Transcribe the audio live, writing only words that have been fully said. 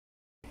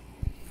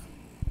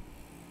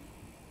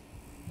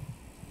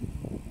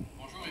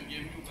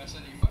bienvenue au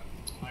bassin des phoques.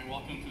 I'm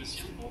welcome to the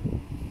seal pool.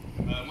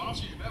 Mon nom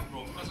c'est Gilbert, je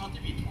vais vous présenter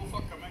mes 3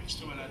 phoques communs qui se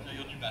trouvent à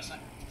l'intérieur du bassin.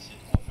 C'est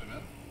 3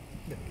 femelles.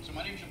 So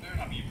my name is Gilbert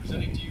and I'll be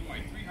presenting to you my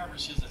 3 harbor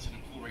seals that's in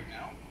the pool right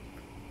now.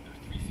 There are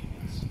 3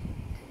 females.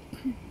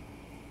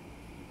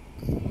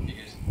 Okay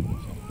guys,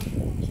 let's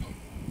go.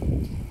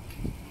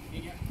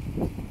 Niña.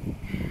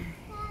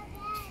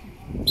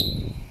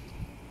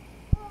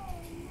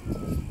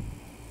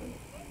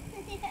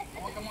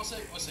 On va commencer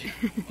avec Océane.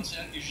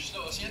 Océane est juste là.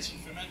 Océane c'est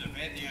une femelle de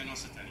 21 ans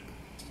cette année.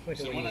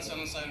 So the one that's on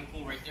the side of the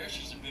pool right there,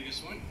 she's the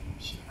biggest one.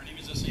 Her name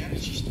is Océane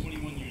and she's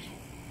 21 years old.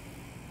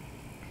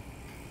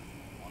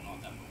 Oh non,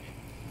 t'as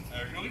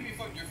pas. Je nourris mes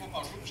phoques 2 fois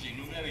par jour, je les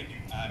nourris avec du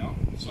add-on.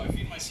 So I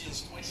feed my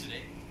seals twice a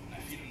day, and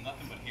I feed them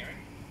nothing but herring.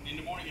 In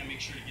the morning, I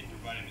make sure to get their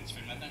vitamins.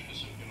 Le matin, je fais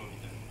ça que l'eau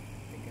vitamine.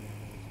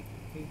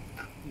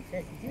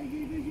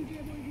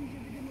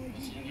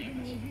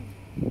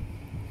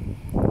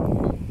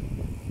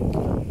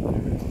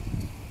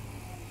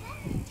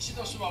 Ici,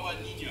 on va avoir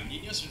Nina.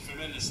 Nina, c'est une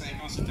femelle de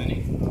 5 ans cette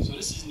année. So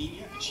this is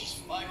Nina, and she's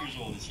 5 years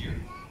old this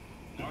year.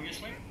 Now we're going to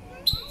swim.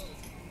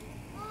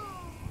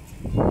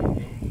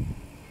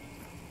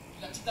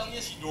 La petite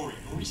dernière, c'est Dory.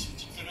 Dory, c'est une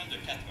petite femelle de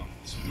 4 ans.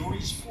 So Dory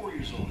is 4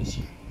 years old this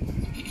year.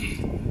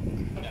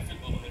 Elle a fait le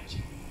bord de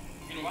l'habitude.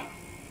 You know what?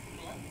 You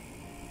know what?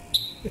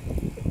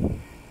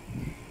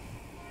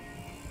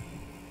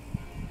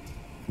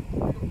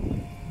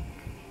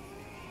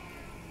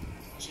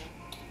 Let's go.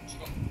 Let's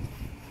go,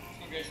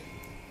 guys.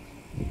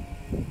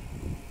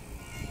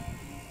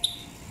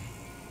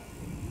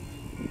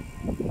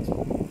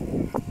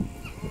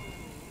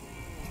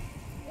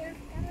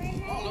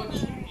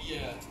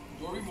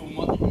 Dory will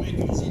montrer comment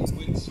utiliser une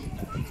bouée de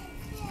sauvetage.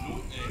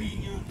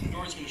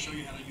 Dory's going to show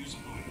you how to use a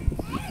buoy.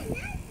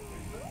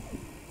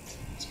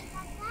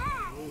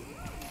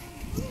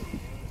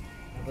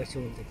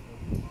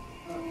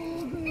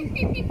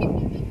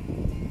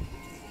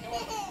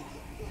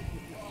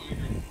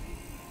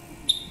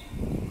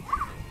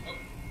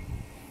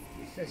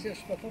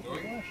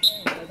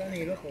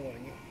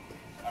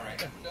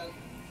 Alright.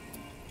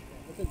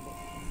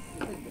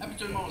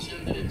 Habituellement, on s'y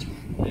aime d'aller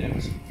pas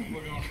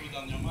grand chose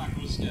dernièrement à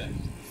cause qu'il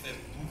fait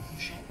beaucoup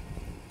chaud.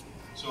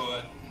 So,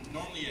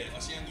 normally,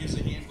 Océane gives a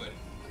hand, but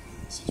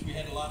since we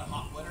had a lot of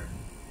hot weather,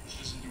 she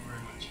doesn't do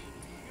very much.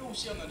 Et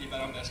aussi, on a des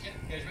ballons de basket.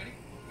 You guys ready?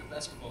 Good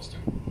basketballs,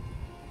 too.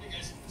 Hey,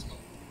 guys, let's go.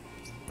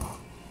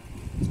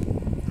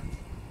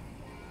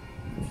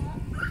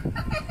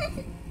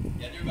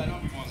 Il y a 2 ballons,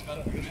 puis on se bat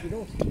pour le mettre. We're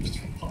going to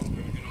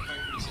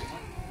fight for the same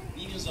one.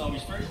 Nina's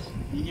always first.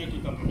 Nina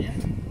tout en première.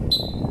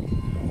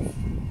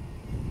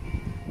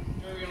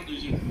 Dory en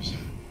deuxième position.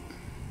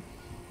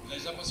 Vous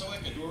allez savoir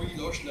que Dory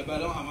lâche le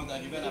ballon avant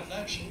d'arriver à la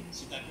plage.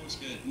 C'est à cause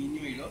que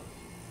Nina est là.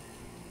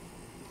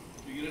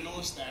 You're going to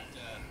notice that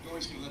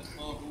Dory's going to let the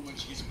ball go when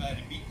she gets by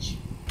the beach.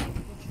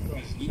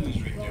 Because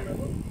Nina's right there.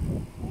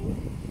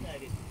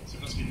 C'est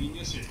parce que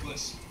Nina, c'est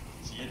plus.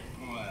 C'est elle qui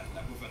prend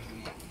la bouffe à tout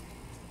le monde.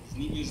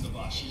 Nina's the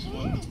boss. She's the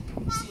one who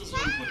steals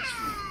everybody's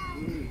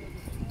food.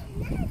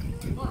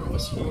 Alors,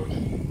 voici Dory.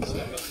 C'est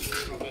la partie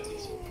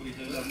acrobatics pour les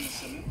 2 dernières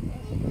semaines.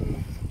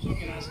 So you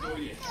can ask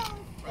Dory to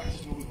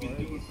practice what we've been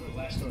doing for the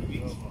last 3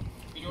 weeks.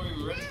 Hey Dory,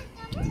 we ready?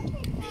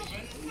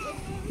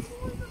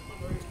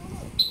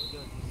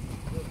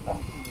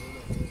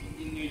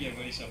 Nina, il a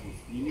volé sa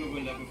bouffe. Nina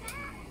vole la bouffe.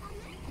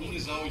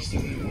 Nina's always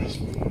stealing everybody's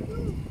food.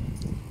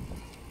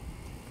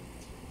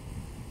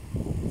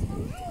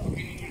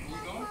 Okay, Nina, where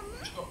you going?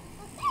 Let's go.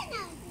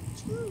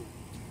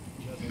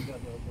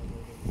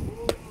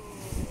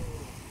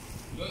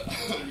 Là,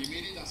 il est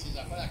mêlé dans ses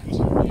affaires à cause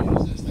qu'on vient de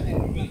s'installer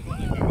une nouvelle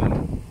corde de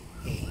cabane.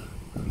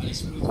 Elle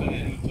explose vers un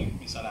autre truc,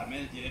 mais ça la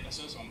mêle direct à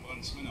ça. Ça va me prendre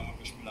une semaine avant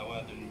que je puisse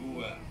l'avoir de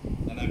nouveau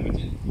dans la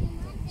routine.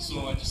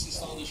 So I just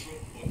installed this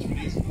rope about 2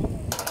 days ago.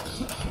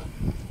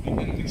 It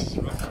kind of fixes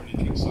the rough when it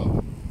kicks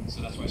off.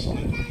 So that's why she's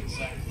not doing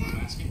exactly what I'm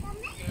asking. You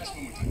can ask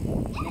one more time. No?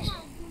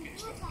 Okay,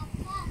 let's go.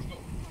 Let's go.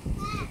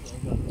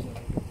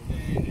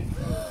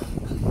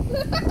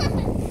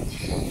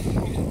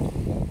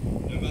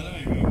 Le ballon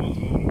est vraiment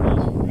trop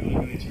haut. Really,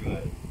 really too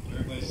high.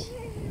 Everybody's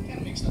kind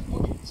of mixed up.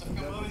 Okay, ça fait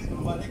comme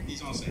on va aller avec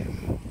des enseignes.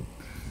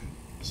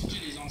 Si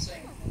j'ai des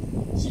enseignes,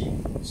 si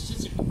c'est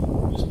juste pour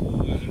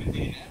le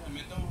vétérinaire,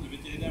 mettons, le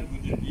vétérinaire vous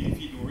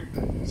vérifie Dory.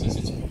 Ça, c'est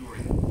un petit peu Dory.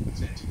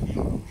 C'est un petit fil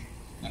rouge.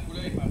 La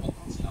couleur est pas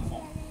importante, c'est la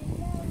forme.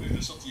 Je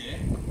vais sortir,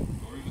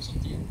 Dory va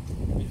sortir.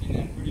 Le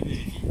vétérinaire peut les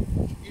vérifier.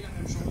 Et la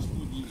même chose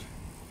pour Nina.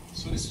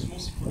 So this is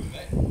mostly for the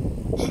vet.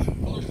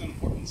 Color is not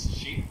important, it's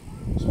shape.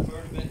 So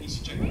for the vet needs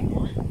to check out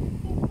Dory.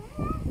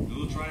 The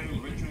little triangle,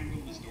 the red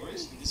triangle is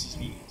Dory's, and this is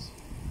Nina's.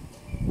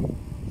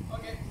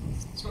 Okay,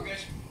 let's go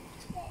guys.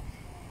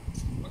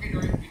 Okay,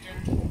 Dory, your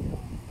turn.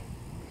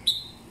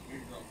 There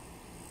you go.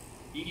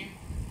 Nina.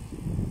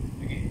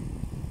 Okay.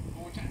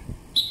 One more time.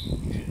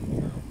 Good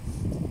girl.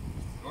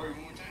 Dory,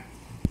 one more time.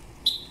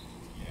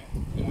 Yeah.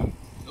 Good job.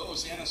 Là,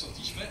 Océane a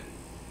sorti, je fais.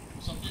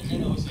 On sortit bien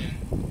là, Océane.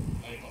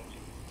 Allez, pas bien.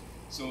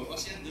 So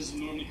Océane doesn't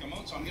normally come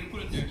out, so I'm going to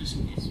put it there just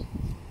in case.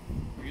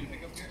 We're going to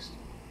pick up yours?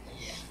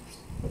 Yeah.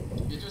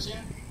 Get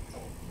Océane?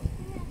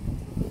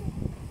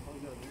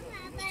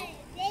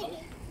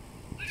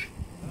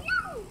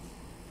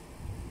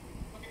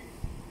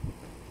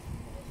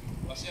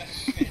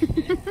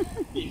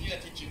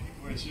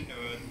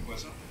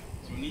 poisson.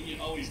 So we need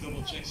to always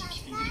double check si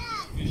you can get a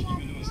piece of fish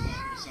even though it's not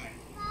percent.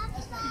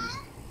 That's not easy.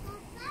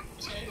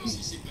 Parce qu'elle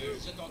aussi, c'est que je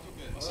disais tantôt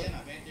que l'océan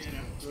a 21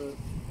 ans.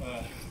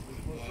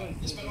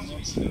 L'espérance de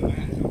vie, c'est de 20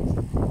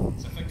 ans.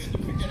 Ça fait que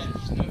depuis qu'elle a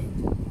 19,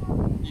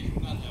 des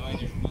journaux de travail,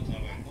 des journaux ne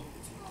travaillent pas.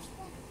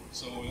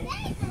 So,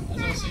 as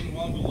I was saying,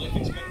 while the life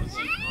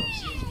expectancy for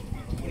RBC is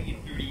between 20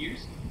 and 30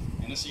 years,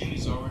 and Oceana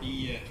is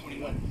already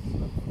 21.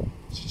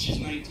 So she's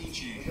 19,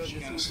 she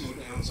kind of slowed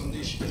down. Some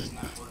days she does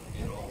not work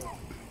at all.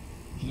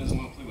 She doesn't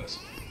want to play with us.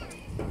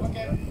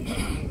 Okay.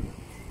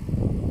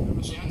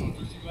 Oceana, want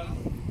to do well?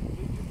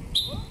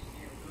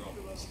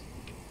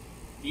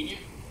 Nina?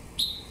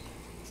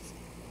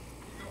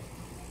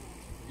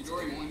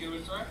 Midori, you want to give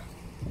it a try?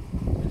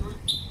 Midori?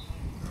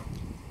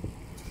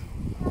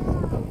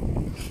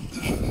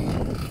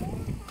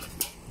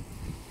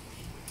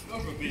 Là,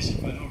 je vais baisser le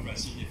ballon, je vais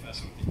essayer de faire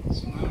sauter.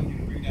 So now I'm going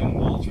to bring down the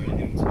ball, try to get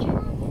him to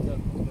jump.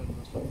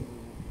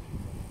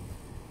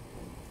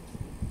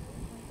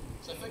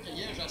 Ça fait que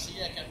hier, j'ai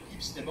essayé à 4 pieds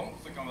puis c'était bon.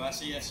 Ça fait qu'on va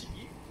essayer à 6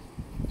 pieds.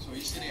 So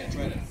yesterday I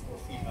tried at 4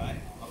 feet high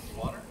off the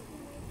water.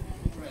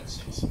 Try at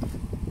 6.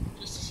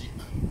 Just to see.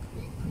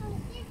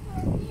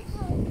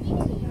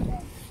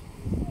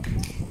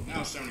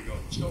 Now it's time to go.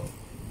 Let's go.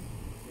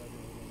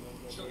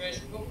 Let's go, guys.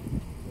 Go.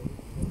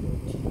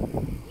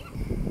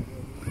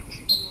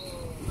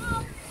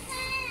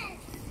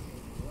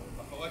 Il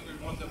va falloir que je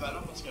monte le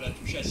ballon parce qu'elle a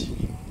touché à 6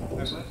 pieds.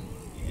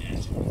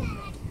 Yeah, c'est bon. One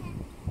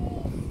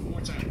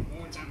more time. One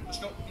more time. Let's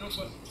go. You know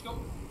what? Let's go.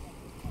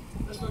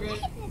 Let's go, guys.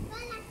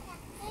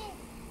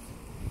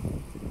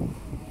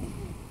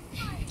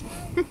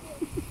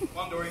 Come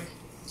on, Dory.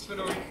 Let's go,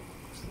 Dory.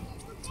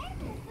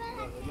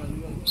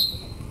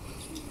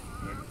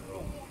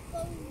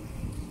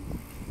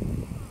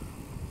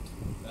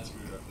 That's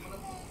good, right? Come on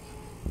up.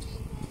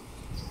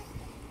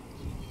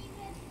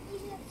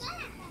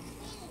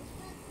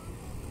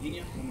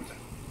 Nina, one more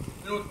time.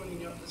 You know what,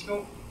 Nina? Let's go.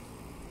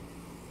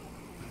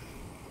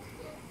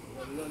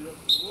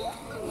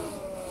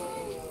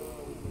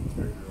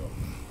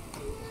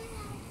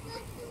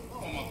 On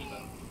va monter là.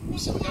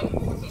 Si on regarde une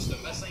fois que ce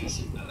bassin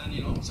ici, à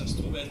l'année longue, ça se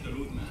trouve être de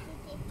l'eau de mer.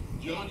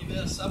 Durant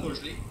l'hiver, ça va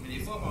geler, mais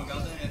des fois, on va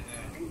garder un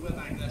trou dans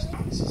la glace.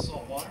 This is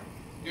salt water.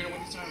 During the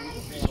winter time, a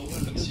little freeze over,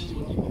 but seals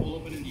will keep a hole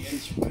open in the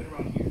edge right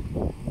around here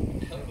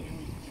to help with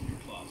your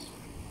claws.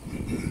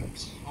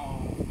 Si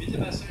on vide le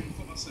bassin une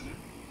fois par semaine,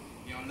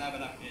 et on lave à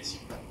la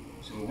pression.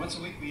 So once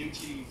a week, we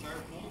empty the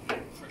entire pool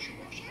and pressure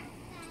wash it.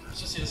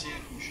 Ça, c'est l'océan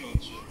Coucha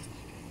au-dessus.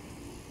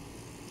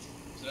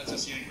 So that's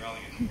Oceanic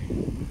growling at the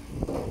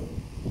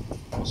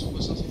also,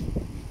 what's that?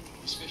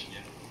 This fish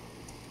again.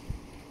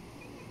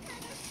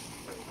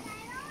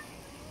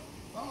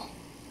 Oh.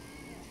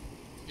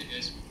 Good,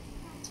 guys.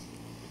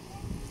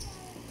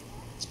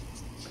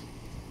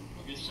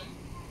 Okay, Sunny.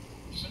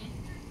 Sunny.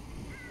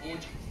 One more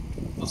time.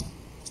 Oh.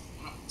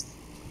 One up.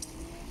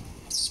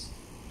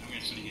 Now we're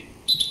going to Sunny again.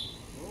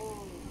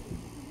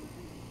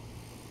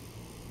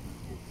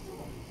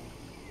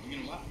 You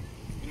gonna what?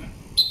 You know?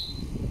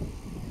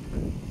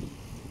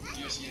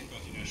 You see it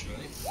continue to show.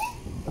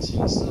 See,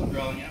 it's still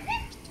growling at me.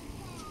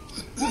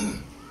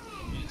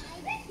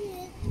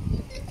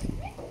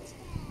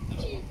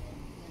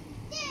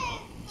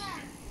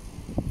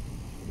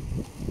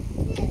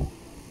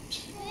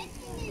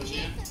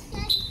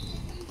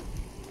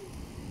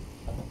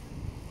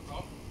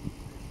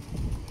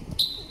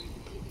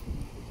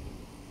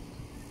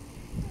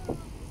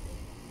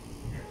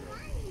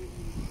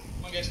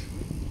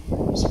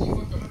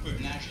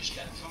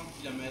 Jusqu'à 30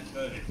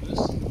 km/h et plus.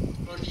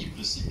 Quand je dis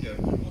plus, c'est que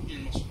plus gros qu'il y a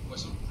le morceau de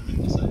poisson, plus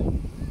vite que ça aille.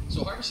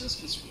 So harvests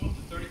can swim up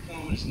to 30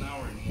 km an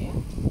hour and more.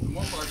 The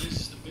more part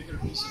is the bigger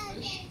the piece of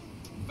fish,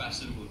 the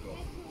faster it will go.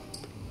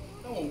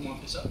 Now we'll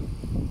monter ça.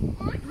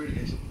 You ready,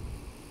 guys?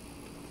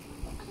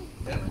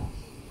 Yeah.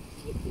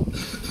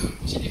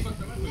 Aussi, des fois,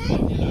 comment vous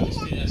monter la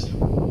respiration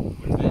pour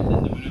une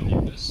vingtaine de minutes et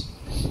plus.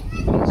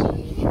 You can also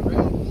hold your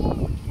breath for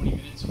 20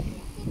 minutes or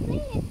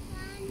more.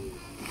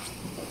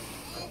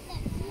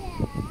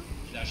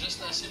 La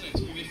gestation d'un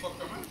petit bébé phoque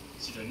commun,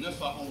 c'est de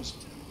 9 à 11 mois.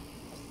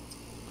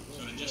 So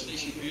the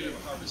gestation period of a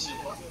harvested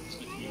phoque is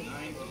between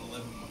 9 and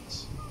 11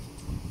 months.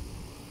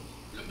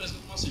 Là,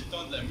 présentement, c'est le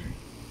temps de la mue.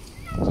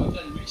 Les autres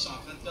animaux sont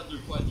en train de perdre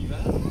leur poids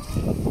d'hiver.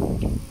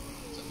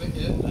 Ça fait que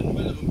la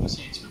nouvelle va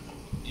pousser un petit peu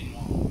plus et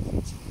noire.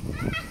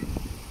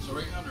 So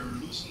right now, they're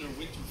losing their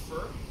winter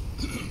fur,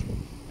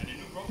 and the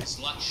new growth is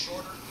a lot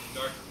shorter and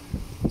darker.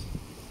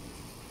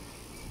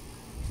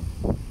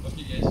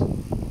 Okay, guys.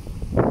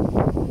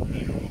 We're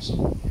gonna go also.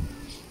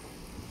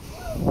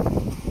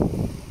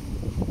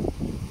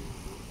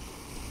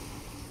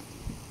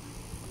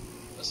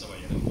 Là, ça va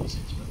y aller aussi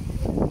un petit peu.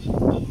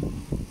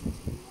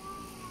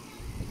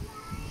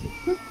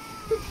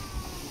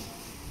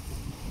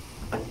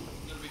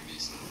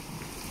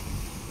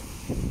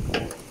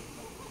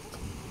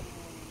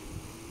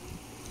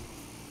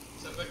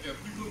 Ça fait que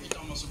plus l'eau est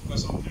en morceau de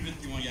poisson, plus vite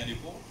ils vont y aller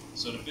pour.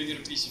 So the bigger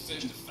the piece of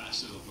fish, the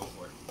faster they'll go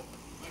for it.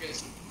 Okay.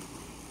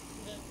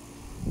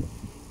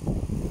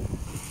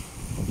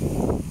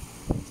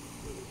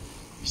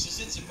 Puis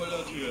ceci, c'est pas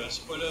l'heure du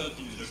c'est pas là,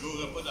 puis le gros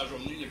repas de la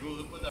journée, le gros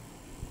repas de la...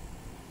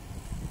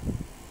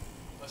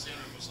 Océane,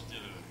 je vais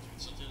sortir là. Tu veux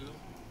sortir là?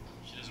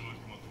 Je laisse moi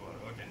comment toi là.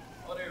 OK.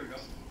 Oh, there we go.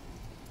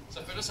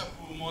 Ça fait là, ça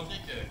peut vous montrer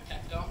que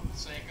 4 ans,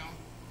 5 ans,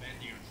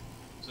 21.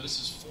 So this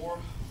is 4,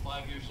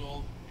 5 years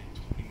old, and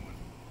 21.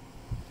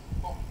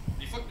 Bon,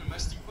 des fois que ne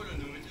mastique pas la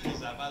nourriture,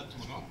 les avales tout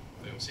le long.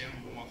 Océane va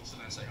vous montrer ça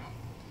dans 5 ans.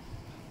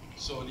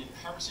 So the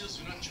harbor seals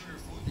do not chew their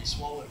food, they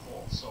swallow it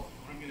whole. So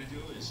what I'm going to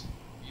do is,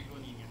 here you go,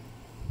 Nina.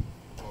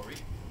 Rory.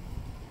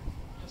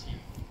 Yes, here.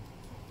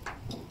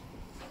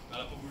 Elle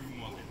n'a pas voulu vous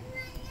montrer.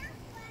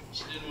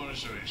 She didn't want to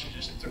show you. She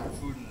just took her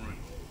food and ran.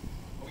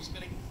 Are we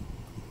spinning?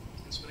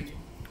 I'm spinning you.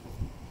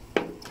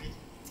 Come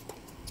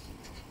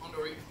on,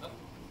 Dory. Up.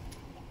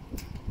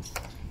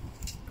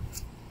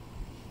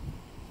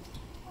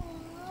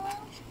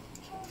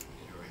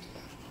 Okay, Dory.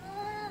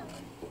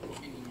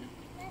 Okay, Nina.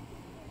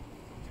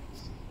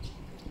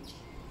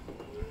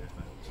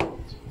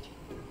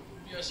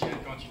 Puis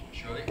Océane continue.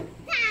 Shirley.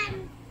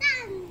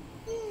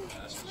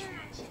 That's what she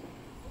wants.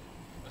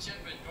 Océane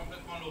peut être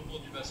complètement à l'autre bord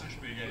du bassin. Je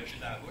peux lui garocher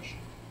dans la bouche.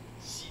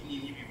 Si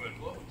Nini ne veut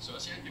pas, so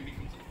Océane can be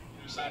completely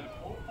to the side of the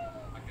pole.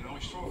 I can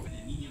always throw it for the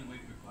Nini in the way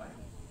quick.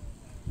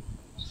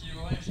 See you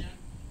right, Océane?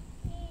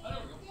 Ah, there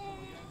we go.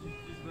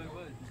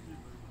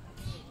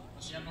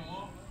 Océane, no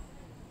more.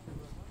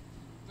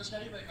 Ce qui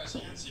arrive avec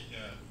Océane, c'est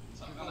que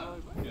ça prend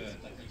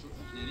ta culture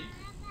pour Nini.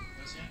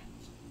 Océane?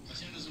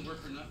 Océane doesn't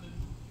work for nothing.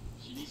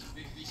 She needs a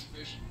big piece of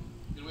fish.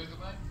 You gonna wave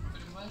goodbye?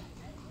 Wave goodbye?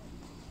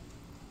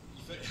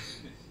 Il fait.